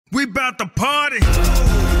We bout to party,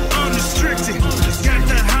 unrestricted, got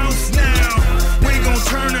the house now. We gon'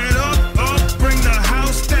 turn it up, bring the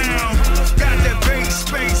house down. Got that bass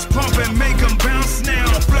space pumping, make them bounce now.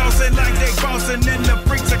 Flossing like they bossing and the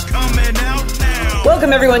freaks are coming out now.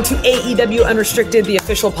 Welcome everyone to AEW Unrestricted, the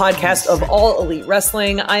official podcast of All Elite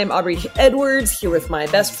Wrestling. I am Aubrey Edwards, here with my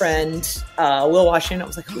best friend, Will Washington. I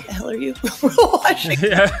was like, who the hell are you? Will Washington.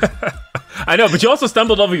 Yeah. I know, but you also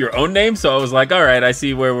stumbled over your own name, so I was like, all right, I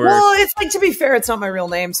see where we're... Well, it's like, to be fair, it's not my real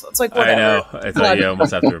name, so it's like, whatever. I know. I thought you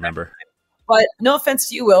almost have to remember. But no offense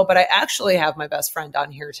to you, Will, but I actually have my best friend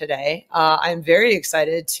on here today. I'm very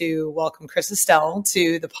excited to welcome Chris Estell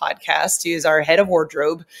to the podcast. He is our head of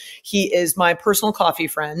wardrobe. He is my personal coffee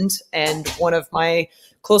friend and one of my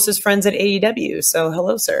closest friends at AEW. So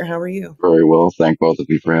hello, sir. How are you? Very well. Thank both of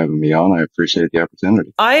you for having me on. I appreciate the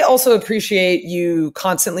opportunity. I also appreciate you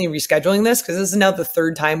constantly rescheduling this because this is now the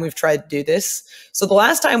third time we've tried to do this. So the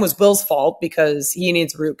last time was Will's fault because he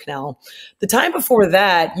needs a root canal. The time before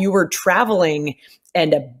that, you were traveling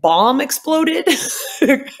and a bomb exploded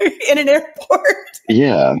in an airport.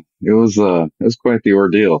 Yeah, it was quite the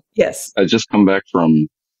ordeal. Yes. I just come back from,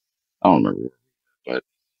 I don't remember, but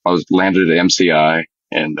I was landed at MCI.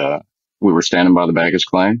 And we were standing by the baggage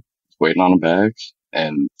claim, waiting on the bags,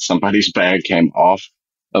 and somebody's bag came off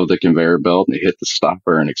of the conveyor belt and it hit the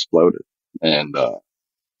stopper and exploded. And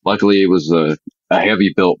luckily it was a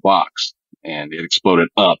heavy built box and it exploded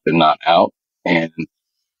up and not out. And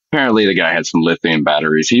apparently the guy had some lithium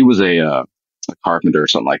batteries. He was a carpenter or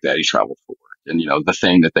something like that. He traveled for work. And, you know, the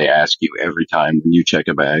thing that they ask you every time when you check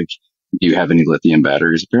a bag, do you have any lithium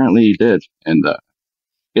batteries? Apparently he did. And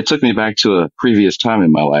it took me back to a previous time in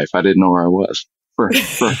my life. I didn't know where I was for a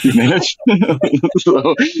few minutes.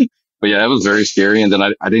 But yeah, it was very scary. And then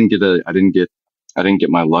I didn't get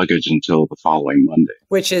my luggage until the following Monday,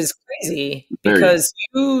 which is crazy because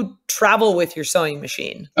you travel with your sewing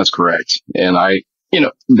machine. That's correct. And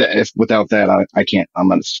without that, I can't.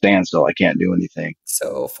 I'm at a standstill. I can't do anything.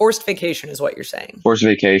 So forced vacation is what you're saying. Forced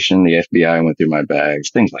vacation. The FBI went through my bags,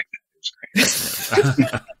 things like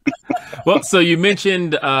that. Well, so you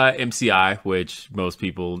mentioned MCI, which most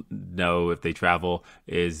people know if they travel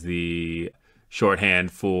is the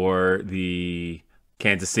shorthand for the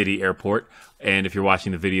Kansas City airport. And if you're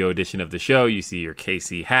watching the video edition of the show, you see your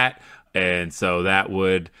KC hat. And so that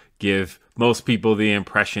would give most people the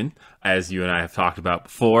impression, as you and I have talked about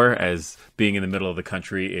before, as being in the middle of the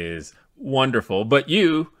country is wonderful. But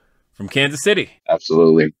you, from Kansas City.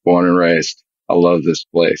 Absolutely. Born and raised. I love this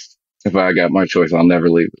place. If I got my choice, I'll never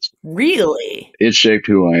leave this. Really? It shaped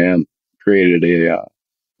who I am. Created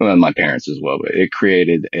well, my parents as well, but it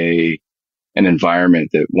created an environment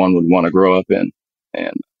that one would want to grow up in.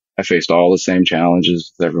 And I faced all the same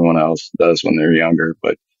challenges as everyone else does when they're younger.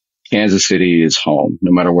 But Kansas City is home.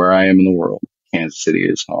 No matter where I am in the world, Kansas City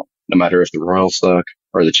is home. No matter if the Royals suck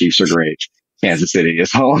or the Chiefs are great, Kansas City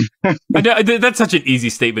is home. That's such an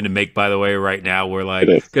easy statement to make, by the way, right now. We're like,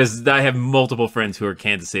 because I have multiple friends who are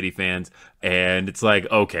Kansas City fans, and it's like,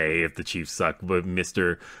 okay, if the Chiefs suck, but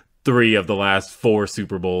Mr. 3 of the last 4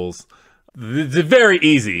 Super Bowls, it's very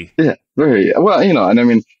easy. Yeah, very well, you know, and I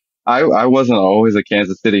mean, I wasn't always a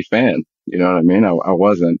Kansas City fan. You know what I mean? I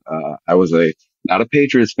wasn't. I was not a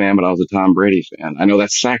Patriots fan, but I was a Tom Brady fan. I know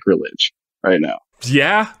that's sacrilege right now.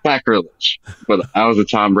 Yeah, sacrilege. But I was a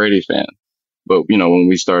Tom Brady fan. But, you know, when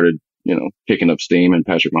we started, you know, picking up steam and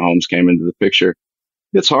Patrick Mahomes came into the picture,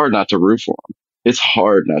 it's hard not to root for them. It's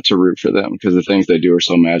hard not to root for them because the things they do are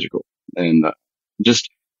so magical. And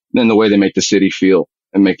just then the way they make the city feel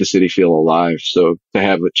and make the city feel alive. So to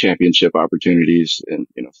have a championship opportunities and,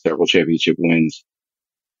 you know, several championship wins,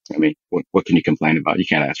 I mean, what can you complain about? You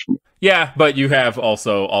can't ask for more. Yeah, but you have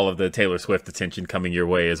also all of the Taylor Swift attention coming your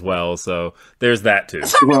way as well. So there's that too.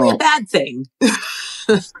 It's not really a bad thing.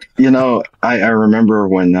 You know, I remember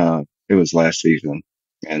when it was last season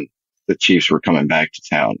and the Chiefs were coming back to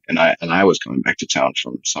town and I was coming back to town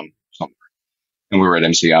from somewhere and we were at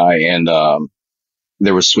MCI and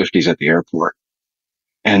there were Swifties at the airport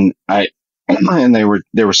and there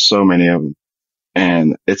were so many of them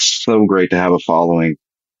and it's so great to have a following,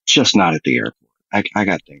 just not at the airport. I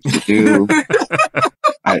got things to do.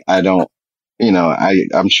 I don't, you know,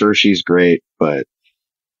 I'm sure she's great, but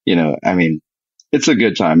you know, I mean, it's a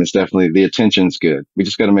good time. It's definitely, the attention's good. We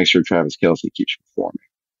just got to make sure Travis Kelce keeps performing.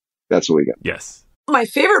 That's what we got. Yes. My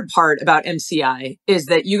favorite part about MCI is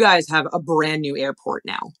that you guys have a brand new airport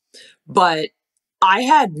now, but I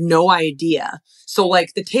had no idea. So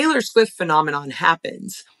like the Taylor Swift phenomenon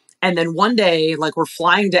happens. And then one day, like we're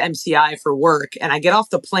flying to MCI for work and I get off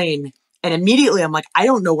the plane And immediately I'm like, I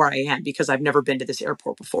don't know where I am because I've never been to this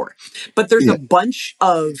airport before. But there's a bunch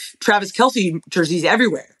of Travis Kelce jerseys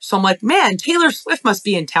everywhere. So I'm like, man, Taylor Swift must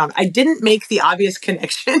be in town. I didn't make the obvious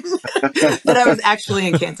connection that I was actually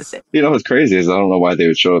in Kansas City. What's crazy is I don't know why they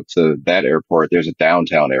would show up to that airport. There's a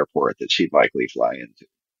downtown airport that she'd likely fly into.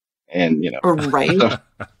 And, Right.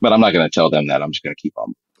 But I'm not going to tell them that. I'm just going to keep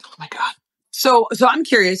on. Oh my God. So I'm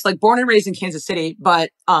curious, like born and raised in Kansas City,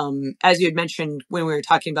 but as you had mentioned when we were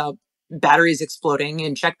talking about batteries exploding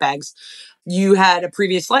in check bags, you had a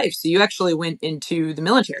previous life. So you actually went into the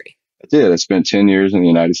military. I did. I spent 10 years in the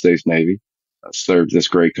United States Navy. I served this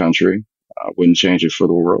great country. I wouldn't change it for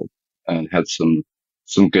the world, and had some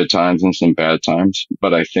good times and some bad times.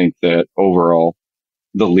 But I think that overall,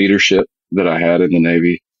 the leadership that I had in the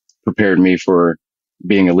Navy prepared me for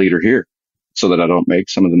being a leader here so that I don't make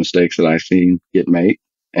some of the mistakes that I've seen get made.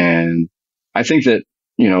 And I think that,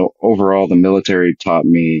 overall, the military taught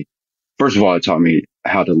me, first of all, it taught me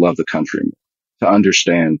how to love the country more, to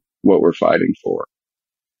understand what we're fighting for,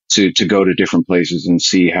 to go to different places and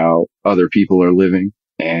see how other people are living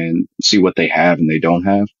and see what they have and they don't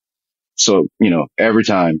have. So, every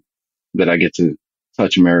time that I get to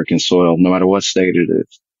touch American soil, no matter what state it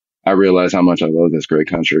is, I realize how much I love this great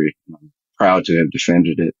country. I'm proud to have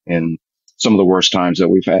defended it in some of the worst times that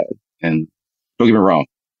we've had. And don't get me wrong,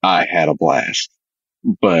 I had a blast.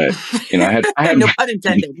 But I had no pun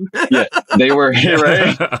intended. Yeah, they were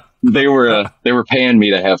right. They were paying me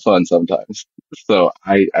to have fun sometimes. So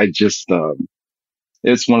I just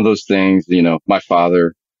it's one of those things. My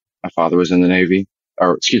father was in the Navy,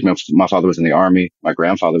 or excuse me, my father was in the Army. My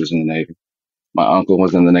grandfather was in the Navy. My uncle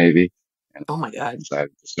was in the Navy. And oh my God! I decided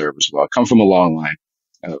to serve as well. I come from a long line.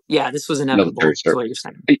 This was inevitable. That's what you're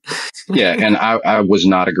saying. Yeah, and I was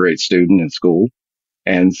not a great student in school.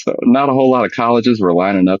 And so not a whole lot of colleges were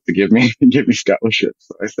lining up to give me scholarships.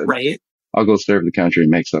 So I said, right, I'll go serve the country and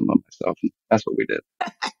make something of myself. And that's what we did.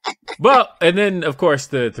 Well, and then, of course,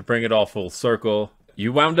 to bring it all full circle,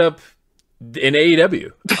 you wound up in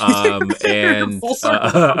AEW. And full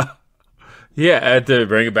circle. To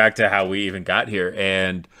bring it back to how we even got here.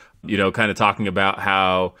 And, kind of talking about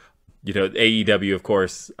how, AEW, of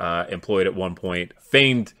course, employed at one point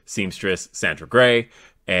famed seamstress Sandra Gray.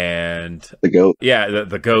 And the GOAT. Yeah,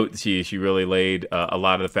 the GOAT. She really laid a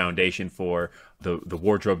lot of the foundation for the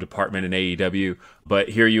wardrobe department in AEW. But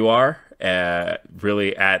here you are,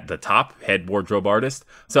 really at the top, head wardrobe artist.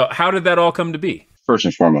 So how did that all come to be? First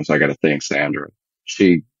and foremost, I got to thank Sandra.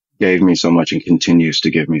 She gave me so much and continues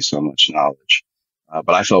to give me so much knowledge.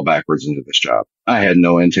 But I fell backwards into this job. I had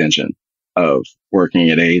no intention of working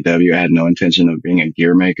at AEW. I had no intention of being a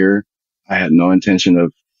gear maker. I had no intention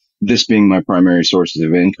of this being my primary sources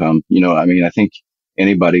of income. I think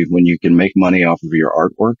anybody, when you can make money off of your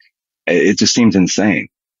artwork, it just seems insane.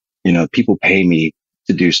 People pay me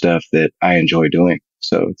to do stuff that I enjoy doing.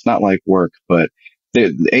 So it's not like work, but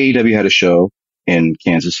the AEW had a show in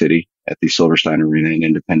Kansas City at the Silverstein Arena in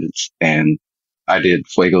Independence. And I did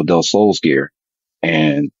Fuego del Sol's gear,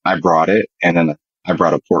 and I brought it. And then I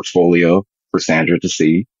brought a portfolio for Sandra to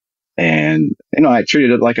see. And, I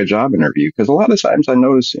treated it like a job interview, because a lot of times I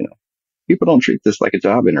notice, people don't treat this like a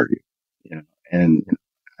job interview, and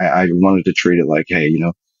I wanted to treat it like, hey,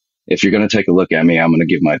 if you're going to take a look at me, I'm going to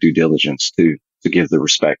give my due diligence to give the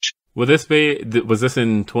respect. Was this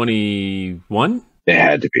in 21? It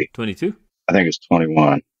had to be 22. I think it's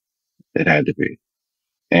 21. It had to be.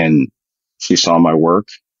 And she saw my work,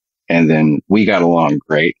 and then we got along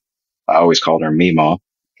great. I always called her Meemaw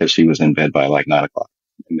because she was in bed by like 9 o'clock.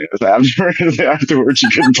 And it was afterwards, you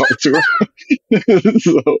couldn't talk to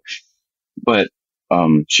her. But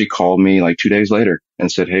she called me like 2 days later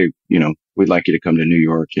and said, hey, we'd like you to come to New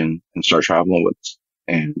York and start traveling with us.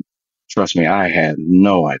 And trust me, I had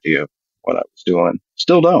no idea what I was doing.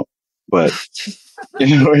 Still don't. But,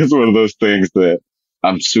 it's one of those things that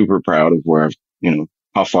I'm super proud of where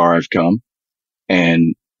how far I've come.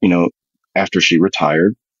 And, after she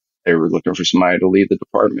retired, they were looking for somebody to lead the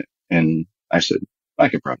department. And I said, I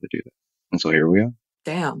could probably do that. And so here we are.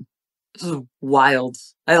 Damn. This is wild.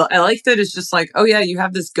 I like that it's just like, oh yeah, you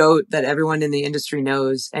have this GOAT that everyone in the industry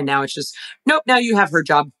knows. And now it's just, nope, now you have her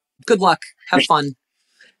job. Good luck. Have fun.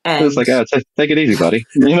 And it's like, take it easy, buddy.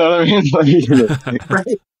 You know what I mean?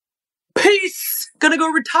 Right. Peace. Gonna go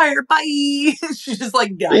retire. Bye. She just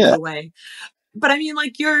like guides away. But I mean,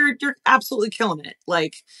 like, you're absolutely killing it.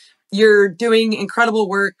 Like, you're doing incredible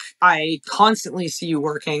work. I constantly see you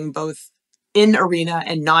working both in arena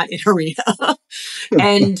and not in arena.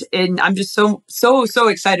 and I'm just so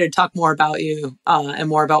excited to talk more about you and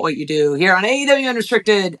more about what you do here on AEW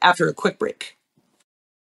Unrestricted after a quick break.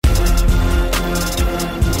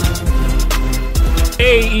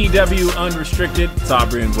 AEW Unrestricted. It's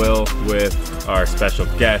Aubrey and Will with our special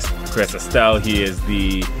guest, Chris Estell. He is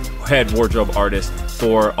the head wardrobe artist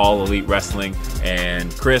for All Elite Wrestling.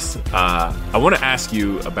 And Chris, I want to ask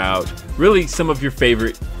you about really some of your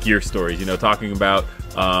favorite gear stories, you know, talking about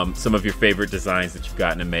some of your favorite designs that you've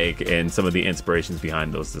gotten to make and some of the inspirations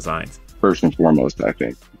behind those designs. First and foremost, I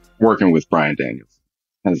think working with Bryan Danielson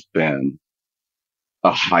has been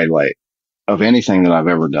a highlight of anything that I've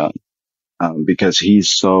ever done, because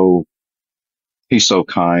he's so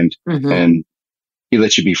kind, and he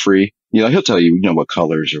lets you be free. You know, he'll tell you, you know, what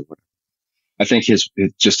colors or what. I think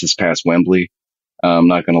just his past Wembley, I'm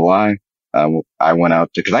not going to lie. I went out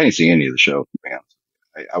because I didn't see any of the show.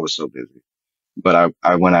 I was so busy, but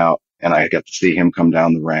I went out and I got to see him come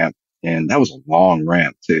down the ramp, and that was a long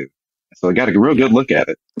ramp too. So I got a real good look at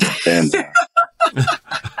it. And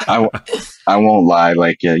I won't lie.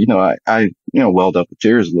 Like, you know, I welled up with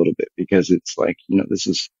tears a little bit because it's like, you know,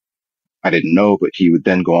 I didn't know, but he would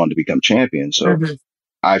then go on to become champion. So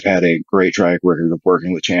I've had a great track record of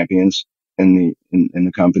working with champions in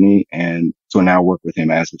the company. And so now I work with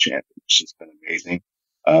him as the champion, which has been amazing.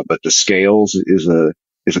 But the scales is a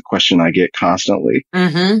question I get constantly.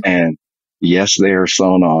 And yes, they are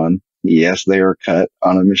sewn on. Yes, they are cut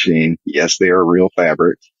on a machine. Yes, they are real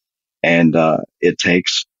fabric. And it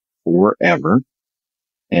takes forever.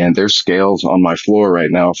 And there's scales on my floor right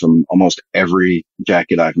now from almost every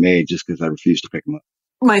jacket I've made just because I refuse to pick them up.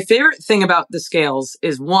 My favorite thing about the scales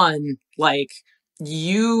is one, like,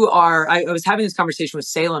 I was having this conversation with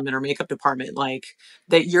Salem in our makeup department, like,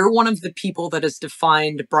 that you're one of the people that has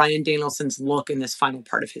defined Bryan Danielson's look in this final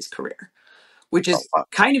part of his career, which is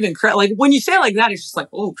kind of incredible. Like, when you say it like that, it's just like,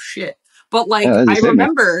 oh shit. But like, Yeah, I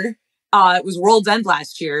remember it was World's End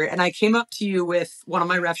last year, and I came up to you with one of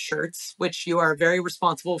my ref shirts, which you are very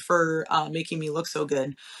responsible for making me look so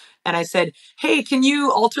good. And I said, hey, can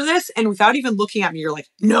you alter this? And without even looking at me, you're like,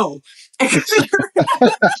 no.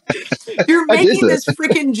 You're making this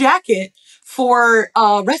freaking jacket for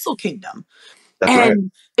Wrestle Kingdom. That's and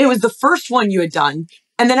right. It was the first one you had done.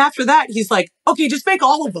 And then after that, he's like, okay, just make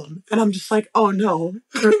all of them. And I'm just like, oh no.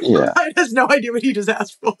 Yeah. I has no idea what he just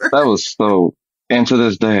asked for. That was and to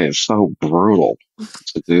this day, it's so brutal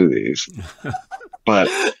to do these. But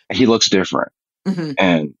he looks different.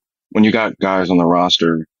 And when you got guys on the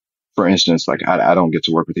roster, for instance, like I don't get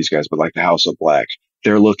to work with these guys, but like the House of Black,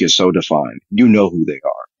 their look is so defined. You know who they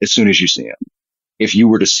are as soon as you see them. If you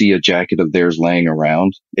were to see a jacket of theirs laying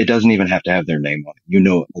around, it doesn't even have to have their name on it. You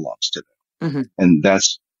know it belongs to them. And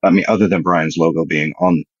that's, I mean, other than Bryan's logo being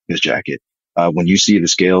on his jacket, when you see the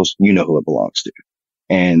scales, you know who it belongs to.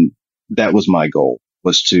 And that was my goal,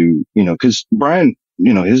 was to, you know, because Bryan,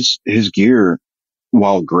 you know, his gear,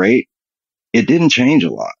 while great, it didn't change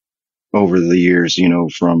a lot over the years, you know,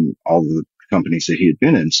 from all the companies that he had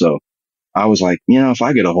been in. So I was like, you know, if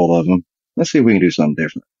I get a hold of him, let's see if we can do something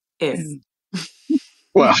different.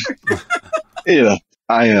 Well, you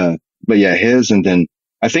know, but yeah, his, and then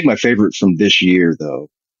I think my favorite from this year though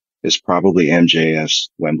is probably MJF's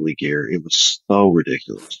Wembley gear. It was so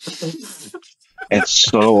ridiculous and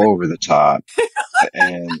so over the top,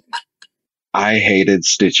 and I hated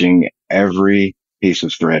stitching every piece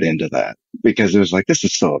of thread into that because it was like, this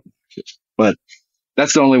is so obnoxious. But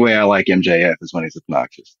that's the only way I like MJF, is when he's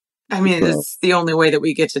obnoxious. I mean, it's the only way that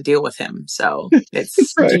we get to deal with him. So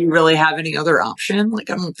it's, right. Do you really have any other option? Like,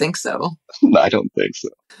 I don't think so. I don't think so.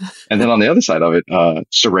 And then on the other side of it,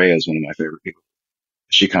 Saraya is one of my favorite people.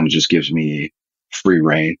 She kind of just gives me free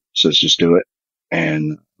reign, says just do it.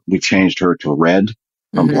 And we changed her to red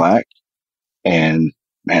from black, and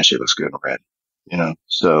man, she looks good in red, you know?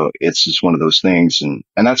 So it's just one of those things. And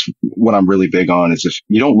that's what I'm really big on, is if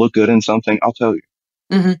you don't look good in something, I'll tell you.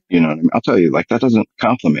 You know what I mean? I'll tell you, like, that doesn't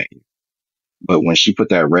compliment you. But when she put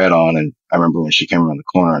that red on, and I remember when she came around the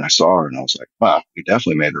corner and I saw her, and I was like, wow, you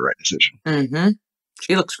definitely made the right decision.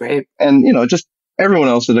 She looks great. And, you know, just everyone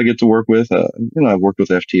else that I get to work with, you know, I've worked with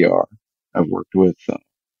FTR. I've worked with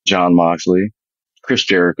John Moxley. Chris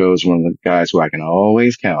Jericho is one of the guys who I can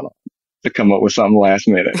always count on to come up with something last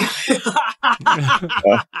minute.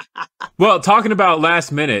 Well, talking about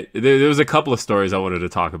last minute, there was a couple of stories I wanted to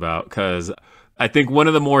talk about, because I think one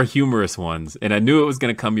of the more humorous ones, and I knew it was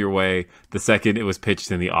going to come your way the second it was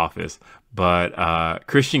pitched in the office, but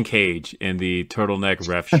Christian Cage in the turtleneck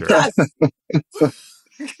ref shirt.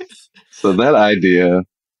 So that idea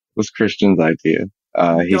was Christian's idea.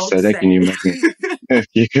 He said, hey,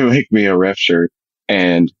 you can make me a ref shirt.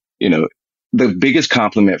 And, you know, the biggest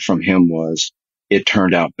compliment from him was, it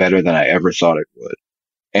turned out better than I ever thought it would.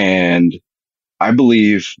 And I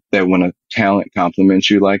believe that when a talent compliments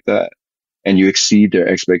you like that and you exceed their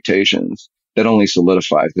expectations, that only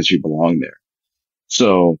solidifies that you belong there.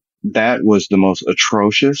 So that was the most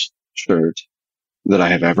atrocious shirt that I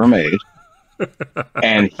have ever made.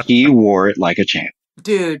 And he wore it like a champ.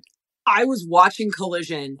 Dude, I was watching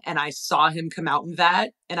Collision and I saw him come out in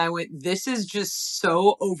that. And I went, this is just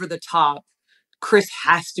so over the top. Chris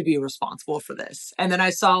has to be responsible for this. And then I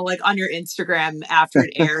saw like on your Instagram after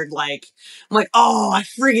it aired, like, I'm like, oh, I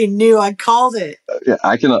friggin' knew, I called it. Yeah,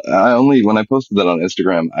 when I posted that on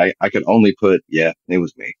Instagram, I could only put, yeah, it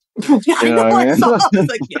was me. I know, I saw, I was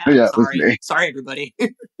like, yeah, it was me. Sorry, everybody.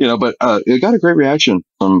 But it got a great reaction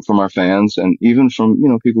from our fans and even from,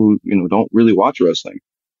 people who, don't really watch wrestling.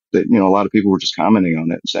 That, a lot of people were just commenting on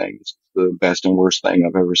it and saying it's the best and worst thing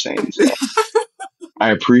I've ever seen. So I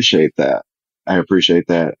appreciate that.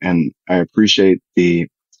 And I appreciate the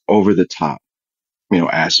over the top,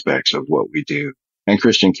 aspects of what we do. And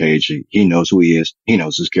Christian Cage, he knows who he is. He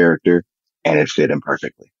knows his character and it fit him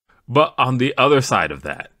perfectly. But on the other side of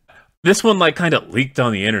that, this one like kind of leaked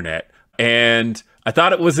on the internet and I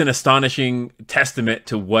thought it was an astonishing testament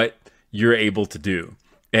to what you're able to do.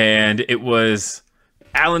 And it was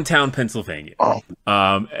Allentown, Pennsylvania. Oh.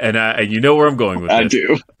 And you know where I'm going with this. I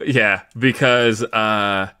do. Yeah, because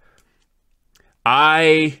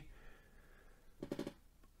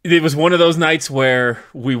it was one of those nights where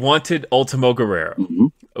we wanted Ultimo Guerrero. Mm-hmm.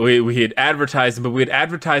 We had advertised him, but we had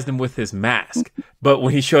advertised him with his mask. But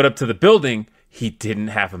when he showed up to the building, he didn't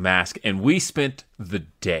have a mask. And we spent the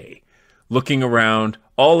day looking around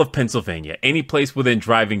all of Pennsylvania, any place within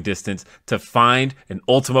driving distance, to find an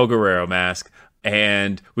Ultimo Guerrero mask.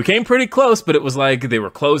 And we came pretty close, but it was like they were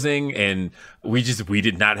closing and we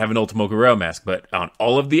did not have an Ultimo Guerrero mask. But on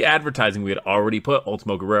all of the advertising, we had already put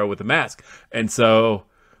Ultimo Guerrero with a mask. And so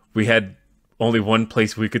we had only one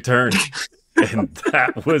place we could turn. And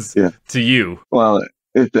that was to you. Well,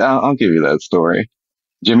 I'll give you that story.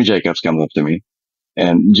 Jimmy Jacobs comes up to me,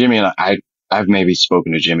 and Jimmy and I've maybe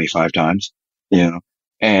spoken to Jimmy 5 times,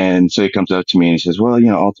 and so he comes up to me and he says, well,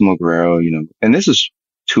 Ultimo Guerrero, and this is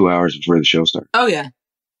 2 hours before the show starts. Oh, yeah.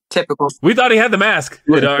 Typical. We thought he had the mask.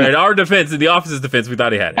 In our defense, in the office's defense, we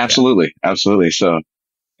thought he had it. Absolutely. Yeah. Absolutely. So,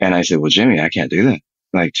 and I said, well, Jimmy, I can't do that.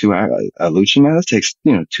 Like 2 hours, a lucha mask takes,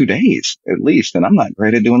 2 days at least. And I'm not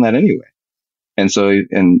great at doing that anyway. And so he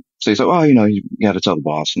said, well, you got to tell the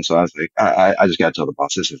boss. And so I was like, I just got to tell the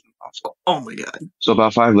boss this isn't possible. Oh my God. So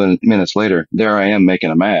about 5 minutes later, there I am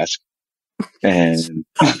making a mask. And,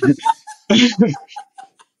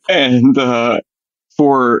 and,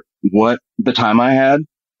 for what the time I had,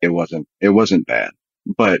 it wasn't bad,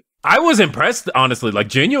 but I was impressed, honestly, like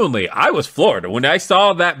genuinely, I was floored. When I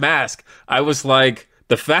saw that mask, I was like,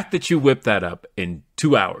 the fact that you whipped that up in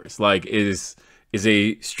 2 hours, like is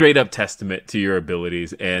a straight up testament to your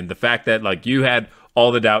abilities. And the fact that like you had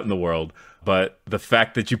all the doubt in the world, but the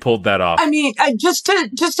fact that you pulled that off. I mean, just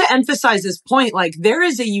to emphasize this point, like there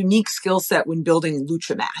is a unique skill set when building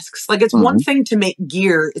lucha masks. Like it's one thing to make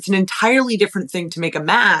gear. It's an entirely different thing to make a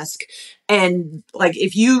mask. And like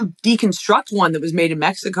if you deconstruct one that was made in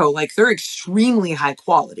Mexico, like they're extremely high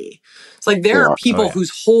quality. It's like there are people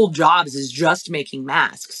whose whole jobs is just making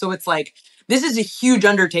masks. So it's like, this is a huge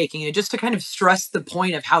undertaking, and just to kind of stress the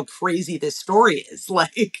point of how crazy this story is.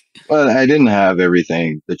 Like, well, I didn't have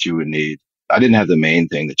everything that you would need. I didn't have the main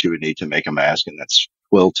thing that you would need to make a mask, and that's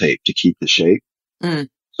twill tape to keep the shape.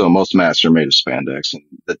 So most masks are made of spandex, and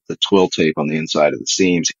the twill tape on the inside of the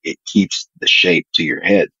seams, it keeps the shape to your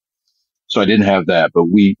head. So I didn't have that, but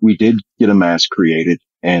we did get a mask created,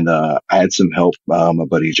 and I had some help. My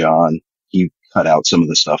buddy John, he cut out some of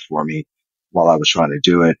the stuff for me while I was trying to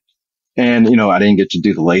do it. And, I didn't get to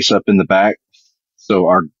do the lace up in the back. So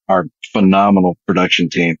our phenomenal production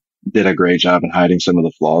team did a great job in hiding some of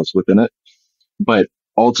the flaws within it. But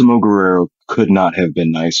Ultimo Guerrero could not have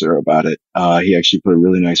been nicer about it. He actually put a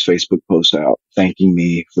really nice Facebook post out thanking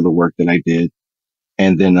me for the work that I did.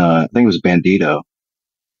 And then, I think it was Bandito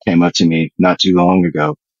came up to me not too long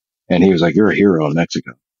ago and he was like, you're a hero in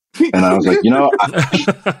Mexico. And I was like,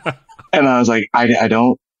 and I was like, I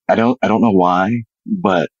don't know why.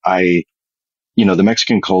 But the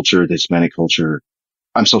Mexican culture, the Hispanic culture,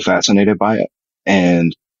 I'm so fascinated by it.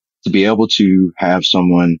 And to be able to have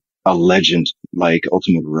someone, a legend like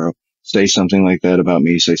Ultimo Guerrero, say something like that about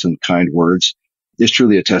me, say some kind words, is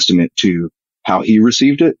truly a testament to how he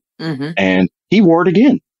received it. And he wore it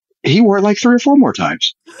again. He wore it like 3 or 4 more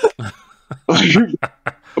times. But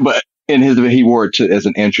he wore it as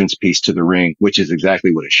an entrance piece to the ring, which is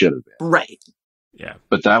exactly what it should have been. Right. Yeah.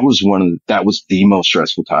 But that was the most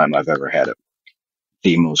stressful time I've ever had it.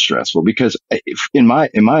 The most stressful, because in my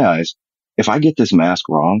eyes, if I get this mask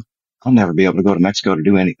wrong, I'll never be able to go to Mexico to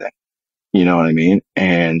do anything. You know what I mean?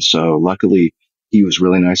 And so luckily he was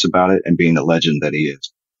really nice about it, and being the legend that he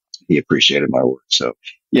is, he appreciated my work. So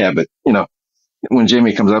yeah, but when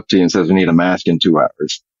Jamie comes up to you and says we need a mask in 2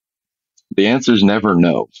 hours, the answer is never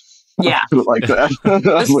no. Yeah. Put it like that.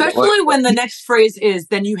 Especially when the next phrase is,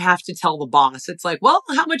 then you have to tell the boss. It's like, well,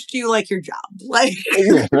 how much do you like your job? Like,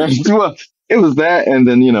 Yeah, right. Well, it was that. And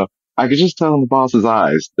then, I could just tell in the boss's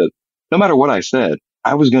eyes that no matter what I said,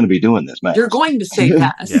 I was going to be doing this, man. you're going to say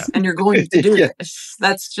yes, Yeah. and you're going to do Yeah. this.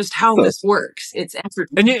 That's just how this works. It's effort.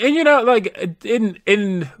 And like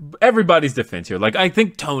in everybody's defense here, like I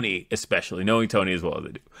think Tony, especially knowing Tony as well as I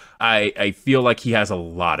do, I feel like he has a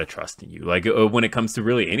lot of trust in you. Like when it comes to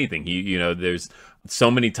really anything, there's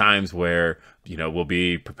so many times where we'll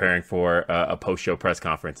be preparing for a post-show press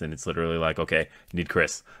conference, and it's literally like, okay, need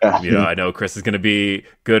Chris. I know Chris is going to be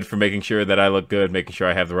good for making sure that I look good, making sure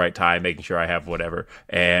I have the right tie, making sure I have whatever.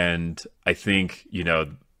 And I think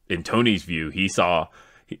in Tony's view, he saw.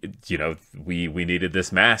 We needed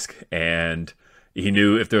this mask, and he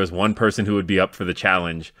knew if there was one person who would be up for the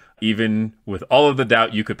challenge, even with all of the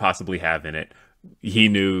doubt you could possibly have in it, he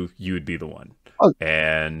knew you would be the one.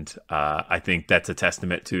 And I think that's a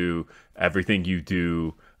testament to everything you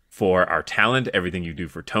do for our talent, everything you do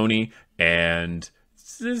for Tony, and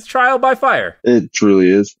it's trial by fire. It truly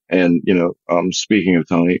is. And, speaking of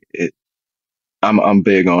Tony, I'm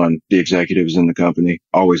big on the executives in the company,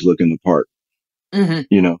 always looking the part.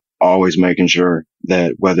 Mm-hmm. Always making sure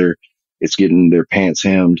that whether it's getting their pants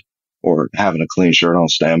hemmed or having a clean shirt on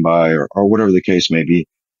standby or whatever the case may be,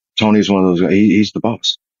 Tony's one of those guys. He's the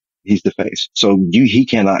boss. He's the face. So he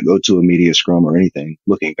cannot go to a media scrum or anything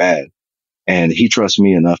looking bad. And he trusts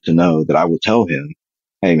me enough to know that I will tell him,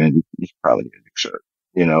 hey man, you probably need a new shirt,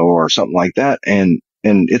 or something like that. And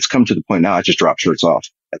it's come to the point now I just drop shirts off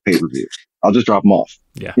at pay-per-view. I'll just drop them off.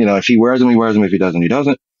 Yeah. If he wears them, he wears them. If he doesn't, he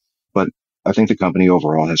doesn't. But I think the company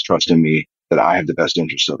overall has trust in me that I have the best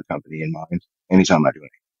interest of the company in mind anytime I do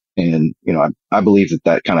anything. And, I believe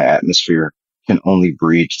that kind of atmosphere can only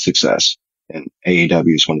breed success. And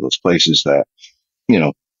AEW is one of those places that,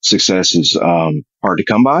 success is hard to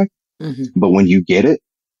come by. Mm-hmm. But when you get it,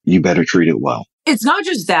 you better treat it well. It's not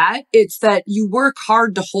just that. It's that you work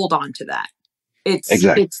hard to hold on to that.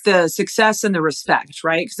 It's the success and the respect,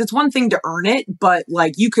 right? Because it's one thing to earn it, but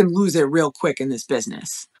like you can lose it real quick in this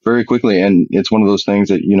business. Very quickly. And it's one of those things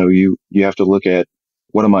that, you have to look at,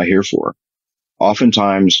 what am I here for?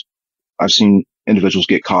 Oftentimes I've seen individuals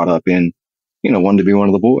get caught up in, wanting to be one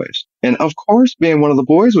of the boys. And of course, being one of the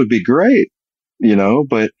boys would be great,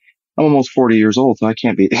 but I'm almost 40 years old, so I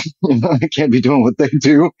can't be, I can't be doing what they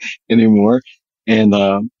do anymore. And,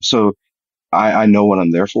 so I know what I'm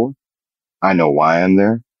there for. I know why I'm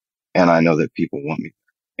there, and I know that people want me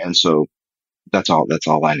there. And so that's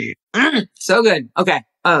all I need. So good. Okay.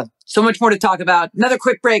 So much more to talk about. Another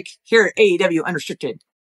quick break here at AEW Unrestricted.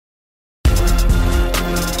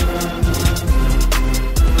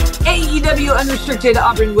 AEW Unrestricted,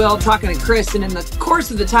 Aubrey and Will talking to Chris, and in the course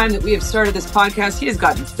of the time that we have started this podcast, he has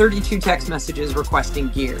gotten 32 text messages requesting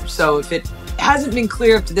gear. So if it hasn't been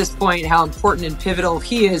clear up to this point how important and pivotal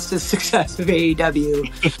he is to the success of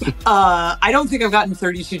AEW, I don't think I've gotten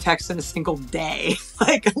 32 texts in a single day.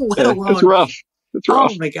 Let alone. It's rough. It's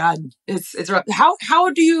rough. Oh my God, it's rough.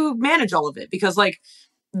 How do you manage all of it? Because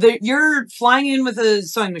you're flying in with a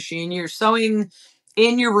sewing machine, you're sewing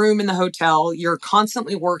in your room in the hotel, you're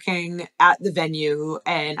constantly working at the venue,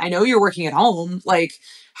 and I know you're working at home. Like,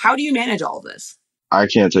 how do you manage all of this? I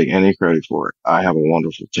can't take any credit for it. I have a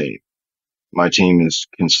wonderful team. My team is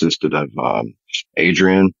consisted of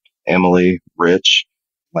Adrian, Emily, Rich,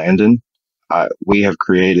 Landon. We have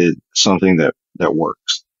created something that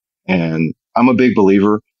works. And I'm a big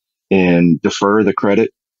believer in defer the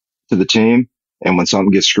credit to the team. And when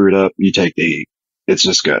something gets screwed up, you take the heat. It's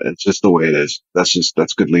just good. It's just the way it is.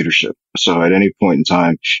 That's good leadership. So at any point in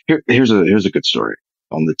time, here's a good story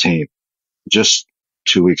on the team. Just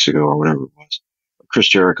 2 weeks ago or whatever it was, Chris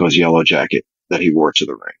Jericho's yellow jacket that he wore to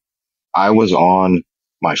the ring. I was on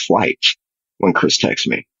my flight when Chris texted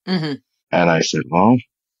me. Mm-hmm. And I said, well,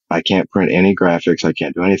 I can't print any graphics. I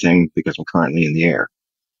can't do anything because I'm currently in the air.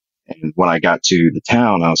 And when I got to the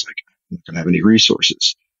town, I was like, I'm not going to have any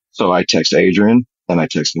resources. So I text Adrian and I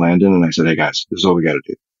text Landon and I said, hey guys, this is what we got to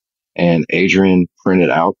do. And Adrian printed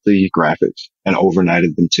out the graphics and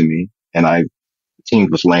overnighted them to me. And I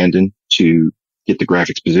teamed with Landon to get the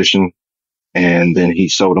graphics position. And then he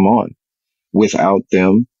sewed them on. Without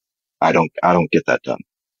them, I don't get that done.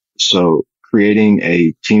 So creating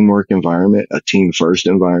a teamwork environment, a team first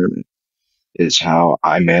environment is how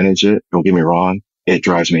I manage it. Don't get me wrong. It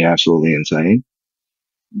drives me absolutely insane,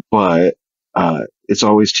 but it's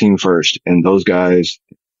always team first. And those guys,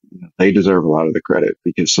 they deserve a lot of the credit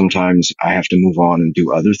because sometimes I have to move on and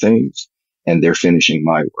do other things and they're finishing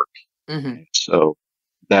my work. Mm-hmm. So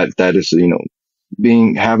that is,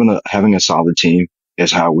 having a solid team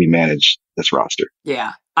is how we manage this roster.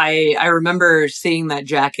 Yeah. I remember seeing that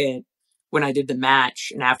jacket when I did the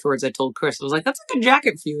match, and afterwards I told Chris, I was like, that's a good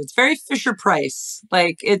jacket for you. It's very Fisher Price.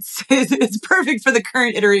 Like it's perfect for the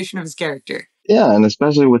current iteration of his character. Yeah, and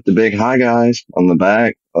especially with the big high guys on the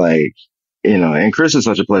back, and Chris is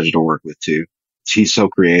such a pleasure to work with too. He's so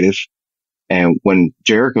creative. And when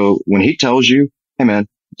he tells you, hey man,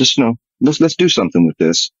 just let's do something with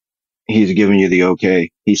this. He's giving you the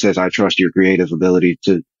okay. He says, I trust your creative ability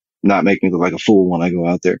to not make me look like a fool when I go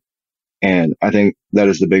out there. And I think that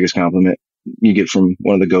is the biggest compliment you get from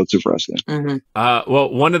one of the GOATs of wrestling. Mm-hmm.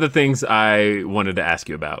 Well, one of the things I wanted to ask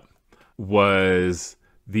you about was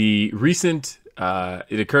the recent,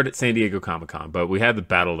 it occurred at San Diego ComiCon, but we had the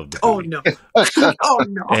Battle of the Oh, Booty. no. Oh,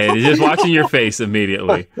 no. And just watching your face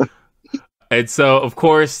immediately. And so, of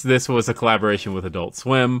course, this was a collaboration with Adult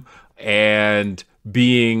Swim. And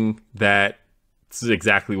being that it's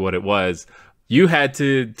exactly what it was, you had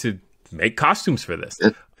to make costumes for this.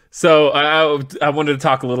 So I wanted to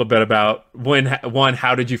talk a little bit about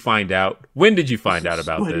how did you find out? When did you find out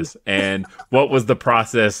about this? And what was the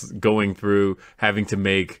process going through having to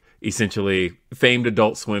make essentially famed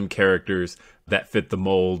Adult Swim characters that fit the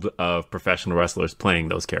mold of professional wrestlers playing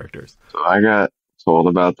those characters? So I got told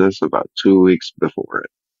about this about 2 weeks before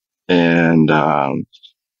it. And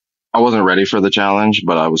I wasn't ready for the challenge,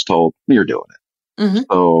 but I was told, you're doing it. Mm-hmm.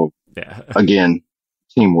 So again,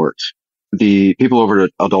 teamwork. The people over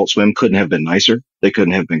at Adult Swim couldn't have been nicer. They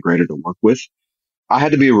couldn't have been greater to work with. I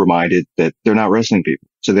had to be reminded that they're not wrestling people.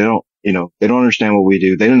 So they don't understand what we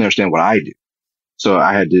do. They don't understand what I do. So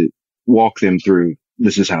I had to walk them through,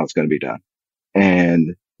 this is how it's going to be done.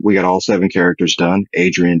 And we got all 7 characters done.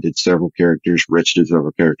 Adrian did several characters. Rich did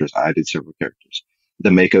several characters. I did several characters.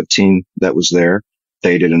 The makeup team that was there,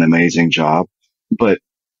 they did an amazing job. But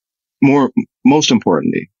most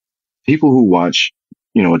importantly, people who watch,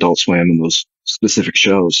 Adult Swim and those specific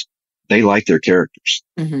shows, they like their characters.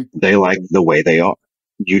 Mm-hmm. They like the way they are.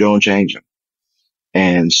 You don't change them.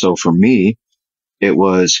 And so for me, it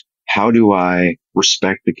was, how do I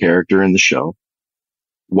respect the character in the show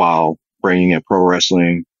while bringing a pro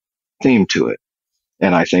wrestling theme to it?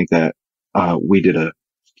 And I think that we did a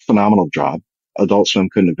phenomenal job. Adult Swim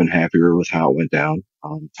couldn't have been happier with how it went down.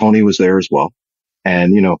 Tony was there as well.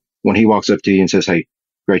 And, when he walks up to you and says, hey,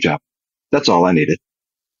 great job, that's all I needed.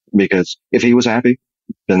 Because if he was happy,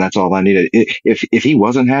 then that's all I needed. If he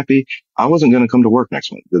wasn't happy, I wasn't going to come to work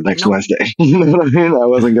next Wednesday. You know what I mean? I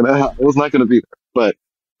was not going to be there. But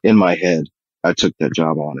in my head, I took that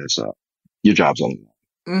job on as, your job's on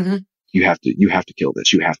the line. Mm-hmm. You have to kill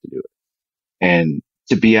this. You have to do it. And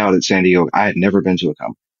to be out at San Diego, I had never been to a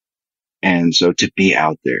company. And so to be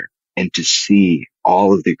out there and to see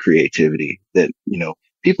all of the creativity that,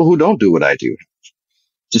 people who don't do what I do,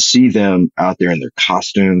 to see them out there in their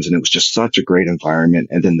costumes. And it was just such a great environment.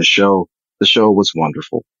 And then the show was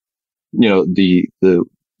wonderful. The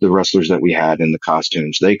wrestlers that we had in the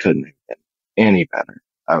costumes, they couldn't have been any better.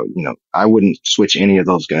 I wouldn't switch any of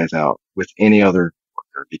those guys out with any other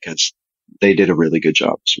worker because they did a really good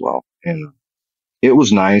job as well. And it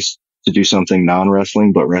was nice to do something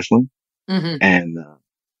non-wrestling, but wrestling. Mm-hmm. And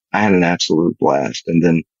I had an absolute blast. And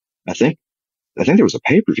then I think there was a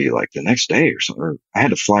pay-per-view like the next day or something. Or I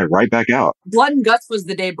had to fly right back out. Blood and Guts was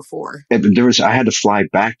the day before. I had to fly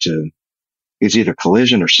back to, it's either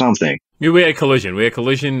Collision or something. Yeah, we had Collision. We had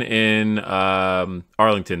Collision in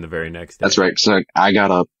Arlington the very next day. That's right. So I got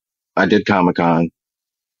up, I did Comic-Con,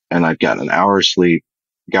 and I got an hour of sleep,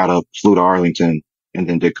 got up, flew to Arlington, and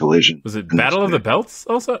then did Collision. Was it Battle of the Belts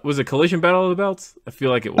also? Was it Collision Battle of the Belts? I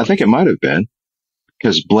feel like it was. I think it might have been,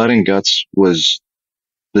 because Blood and Guts was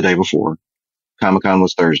the day before. Comic-Con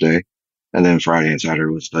was Thursday, and then Friday and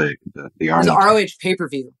Saturday was the It was ROH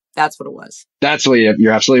pay-per-view. That's what it was. That's what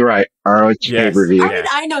you're absolutely right. ROH pay-per-view. I mean,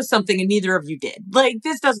 I know something and neither of you did. Like,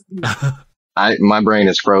 this doesn't... My brain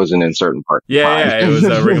is frozen in certain parts. Yeah, it was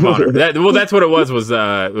Ring of Honor. That's what it was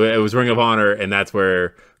it was Ring of Honor, and that's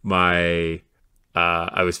where I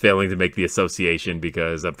was failing to make the association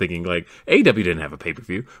because I'm thinking like AEW didn't have a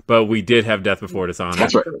pay-per-view, but we did have Death Before Dishonor.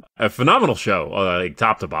 That's right. A phenomenal show, like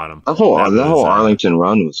top to bottom. The whole Arlington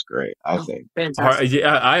run was great, I think. Fantastic.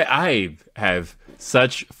 I have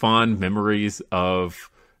such fond memories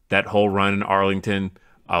of that whole run in Arlington.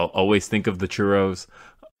 I'll always think of the churros.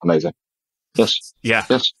 Amazing. Yes. Yeah.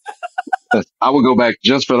 Yes. I would go back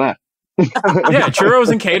just for that. Yeah, churros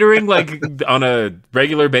and catering like on a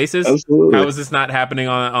regular basis. Absolutely. How is this not happening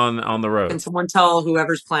on the road? Can someone tell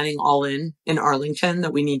whoever's planning all in Arlington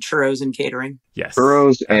that we need churros and catering? Yes.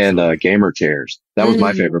 Churros absolutely. and gamer chairs. That was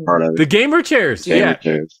my favorite part of it. The gamer chairs. Gamer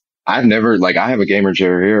chairs. I've never, like, I have a gamer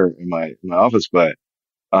chair here in my office, but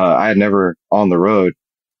I had never on the road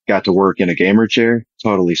got to work in a gamer chair.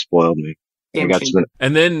 Totally spoiled me.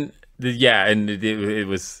 And then, it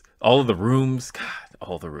was all of the rooms. God,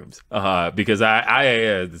 all the rooms. Because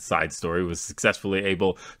I the side story, was successfully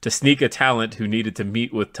able to sneak a talent who needed to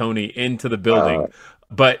meet with Tony into the building,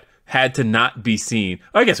 but had to not be seen.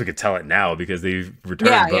 I guess we could tell it now because they've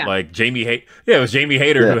returned. Like it was Jamie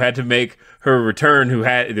Hayter who had to make her return.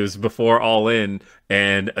 It was before All In,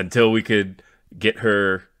 and until we could get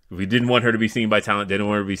her. We didn't want her to be seen by talent, didn't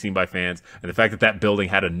want her to be seen by fans. And the fact that building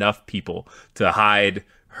had enough people to hide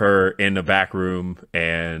her in the back room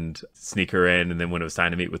and sneak her in. And then when it was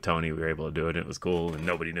time to meet with Tony, we were able to do it. And it was cool and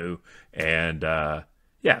nobody knew. And it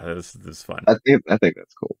was fun. I think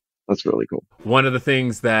that's cool. That's really cool. One of the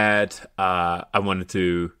things that I wanted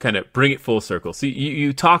to kind of bring it full circle. So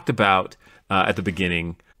you talked about at the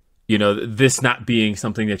beginning, this not being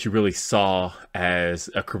something that you really saw as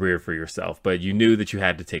a career for yourself, but you knew that you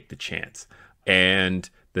had to take the chance. And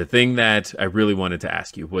the thing that I really wanted to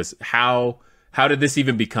ask you was how did this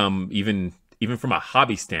even become, even from a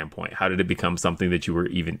hobby standpoint, how did it become something that you were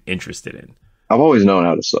even interested in? I've always known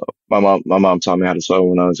how to sew. My mom taught me how to sew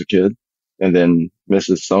when I was a kid. And then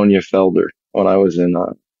Mrs. Sonia Felder, when I was in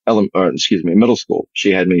middle school,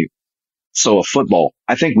 she had me sew a football.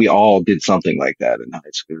 I think we all did something like that in high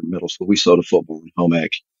school or middle school. We sewed a football in home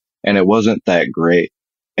ec, and it wasn't that great.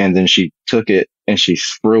 And then she took it and she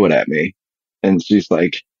threw it at me, and she's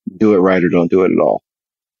like, "Do it right or don't do it at all."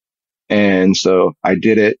 And so I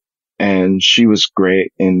did it, and she was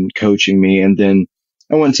great in coaching me. And then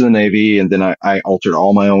I went to the Navy, and then I altered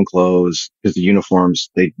all my own clothes because the uniforms,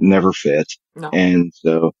 they never fit. No. And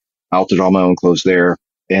so I altered all my own clothes there.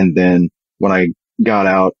 And then when I got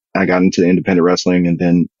out, I got into independent wrestling, and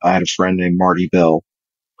then I had a friend named Marty Bell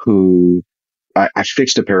who I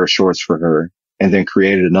fixed a pair of shorts for her and then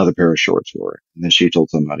created another pair of shorts for her. And then she told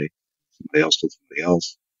somebody else told somebody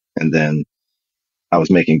else. And then I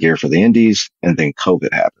was making gear for the indies, and then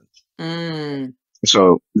COVID happened.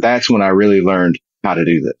 So that's when I really learned how to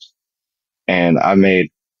do this. And I made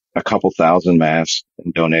a couple thousand masks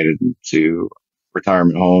and donated them to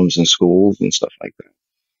retirement homes and schools and stuff like that.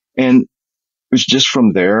 And it was just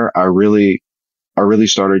from there, I really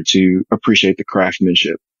started to appreciate the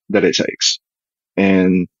craftsmanship that it takes.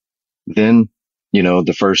 And then,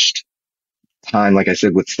 the first time, like I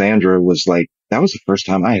said, with Sandra was like, that was the first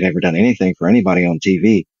time I had ever done anything for anybody on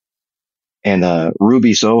TV. And,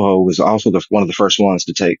 Ruby Soho was also one of the first ones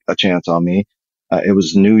to take a chance on me. It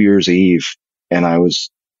was New Year's Eve, and I was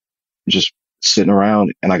just sitting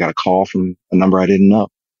around, and I got a call from a number I didn't know.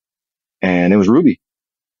 And it was Ruby.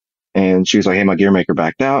 And she was like, "Hey, my gear maker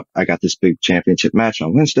backed out. I got this big championship match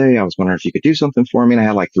on Wednesday. I was wondering if you could do something for me." And I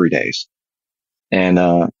had like 3 days. And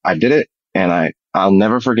I did it, and I'll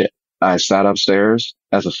never forget. I sat upstairs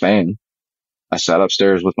as a fan. I sat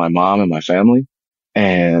upstairs with my mom and my family,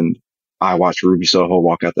 and I watched Ruby Soho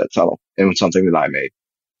walk out that tunnel. It was something that I made.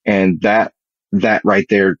 And that right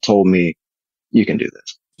there told me, you can do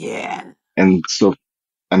this. Yeah. And so,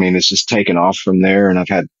 it's just taken off from there. And I've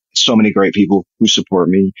had so many great people who support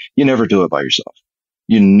me. You never do it by yourself.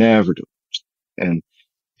 You never do it. And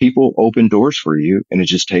people open doors for you, and it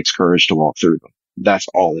just takes courage to walk through them. That's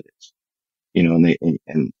all it is,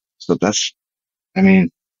 and so that's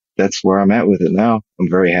where I'm at with it now. I'm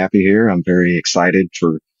very happy here. I'm very excited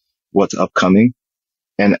for what's upcoming.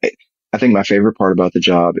 And I think my favorite part about the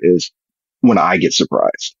job is when I get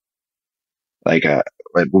surprised. Like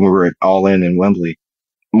when we were at All In Wembley,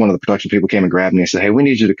 one of the production people came and grabbed me and said, "Hey, we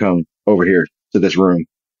need you to come over here to this room."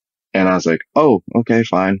 And I was like, "Oh, okay,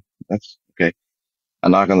 fine. That's okay." I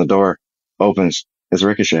knock on the door, opens, it's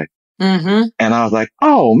Ricochet. Mm-hmm. And I was like,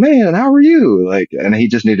 "Oh man, how are you?" And he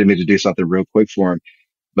just needed me to do something real quick for him.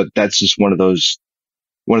 But that's just one of those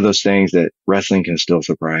things that wrestling can still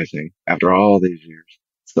surprise me after all these years.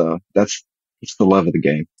 So it's the love of the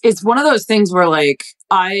game. It's one of those things where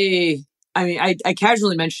I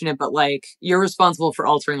casually mention it, but you're responsible for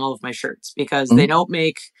altering all of my shirts because they don't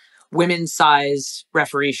make women's size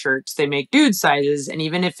referee shirts. They make dude sizes. And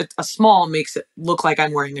even if it's a small, makes it look like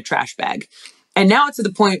I'm wearing a trash bag. And now it's to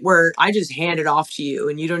the point where I just hand it off to you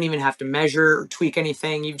and you don't even have to measure or tweak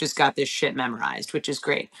anything. You've just got this shit memorized, which is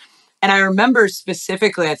great. And I remember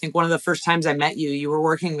specifically, I think one of the first times I met you, you were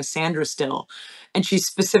working with Sandra still. And she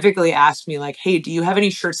specifically asked me like, hey, do you have any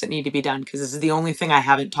shirts that need to be done? Because this is the only thing I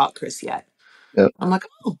haven't taught Chris yet. Yep. I'm like,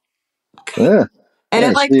 oh, okay. Yeah. And Yeah,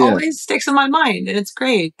 it like always sticks in my mind, and it's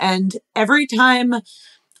great. And every time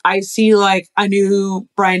I see like a new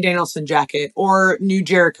Bryan Danielson jacket or new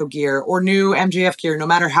Jericho gear or new MJF gear, no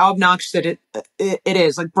matter how obnoxious it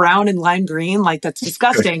is, like brown and lime green, like that's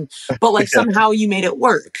disgusting, but like somehow you made it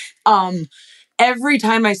work. Every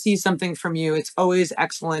time I see something from you, it's always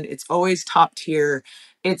excellent. It's always top tier.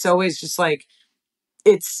 It's always just like,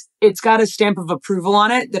 it's got a stamp of approval on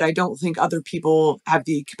it that I don't think other people have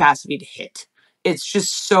the capacity to hit. It's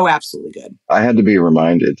just so absolutely good. I had to be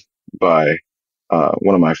reminded by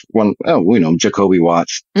Jacoby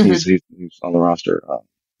Watts. Mm-hmm. He's on the roster,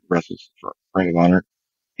 wrestles for Ring of Honor.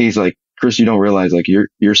 He's like, Chris, you don't realize like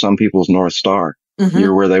you're some people's North Star. Mm-hmm.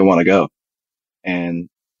 You're where they want to go. And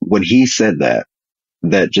when he said that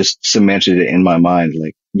just cemented it in my mind.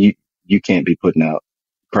 Like you can't be putting out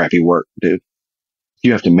crappy work, dude.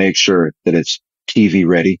 You have to make sure that it's TV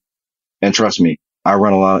ready. And trust me, I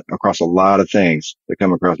run across a lot of things that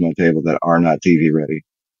come across my table that are not TV ready.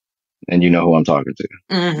 And you know who I'm talking to.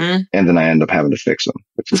 Mm-hmm. And then I end up having to fix them,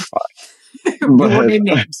 which is fine. We won't name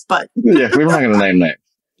names, but. Yeah, we're not going to name names.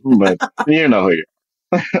 But you know who you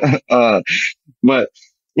are. But,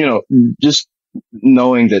 you know, just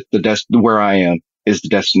knowing that where I am is the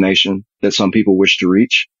destination that some people wish to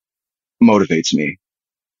reach motivates me.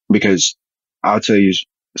 Because I'll tell you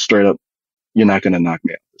straight up, you're not going to knock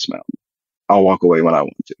me off this mountain. I'll walk away when I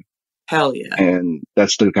want to. Hell yeah. And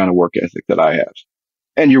that's the kind of work ethic that I have.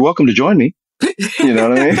 And you're welcome to join me. You know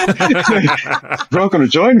what I mean? Welcome to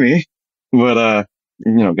join me. But,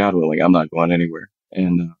 you know, God willing, I'm not going anywhere.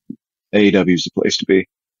 And AEW is the place to be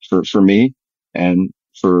for me and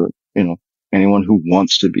for, you know, anyone who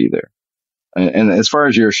wants to be there. And as far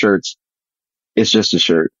as your shirts, it's just a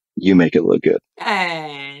shirt. You make it look good.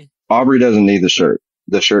 Aubrey doesn't need the shirt.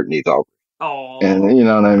 The shirt needs Aubrey. Oh. And you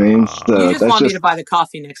know what I mean? So you just want me to buy the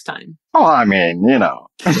coffee next time. Oh, I mean, you know.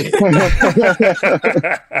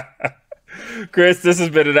 Chris, this has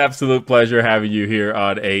been an absolute pleasure having you here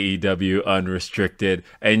on AEW Unrestricted.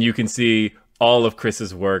 And you can see all of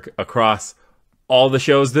Chris's work across all the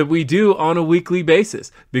shows that we do on a weekly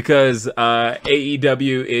basis because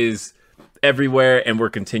AEW is everywhere, and we're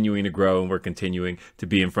continuing to grow, and we're continuing to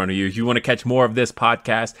be in front of you. If you want to catch more of this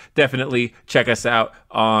podcast, definitely check us out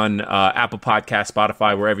on Apple Podcasts,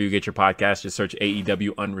 Spotify, wherever you get your podcasts. Just search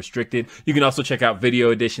AEW Unrestricted. You can also check out video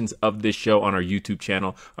editions of this show on our YouTube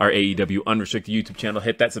channel, our AEW Unrestricted YouTube channel.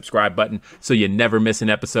 Hit that subscribe button so you never miss an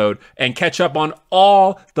episode, and catch up on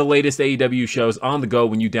all the latest AEW shows on the go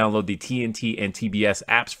when you download the TNT and TBS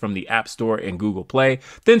apps from the App Store and Google Play.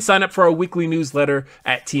 Then sign up for our weekly newsletter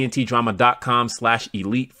at tntdrama.com/elite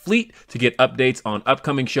fleet to get updates on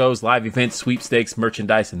upcoming shows, live events, sweepstakes,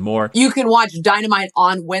 merchandise, and more. You can watch Dynamite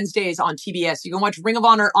on Wednesdays on TBS. You can watch Ring of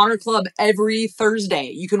Honor Honor Club every Thursday.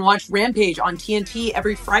 You can watch Rampage on TNT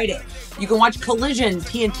every Friday. You can watch Collision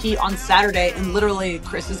TNT on Saturday, and literally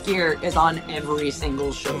Chris's gear is on every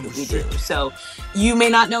single show that we do. So you may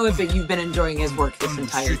not know it, but you've been enjoying his work this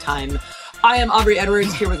entire time. I am Aubrey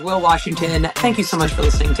Edwards here with Will Washington. Thank you so much for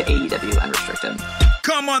listening to AEW Unrestricted.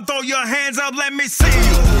 Come on, throw your hands up, let me see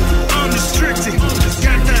you. Unrestricted.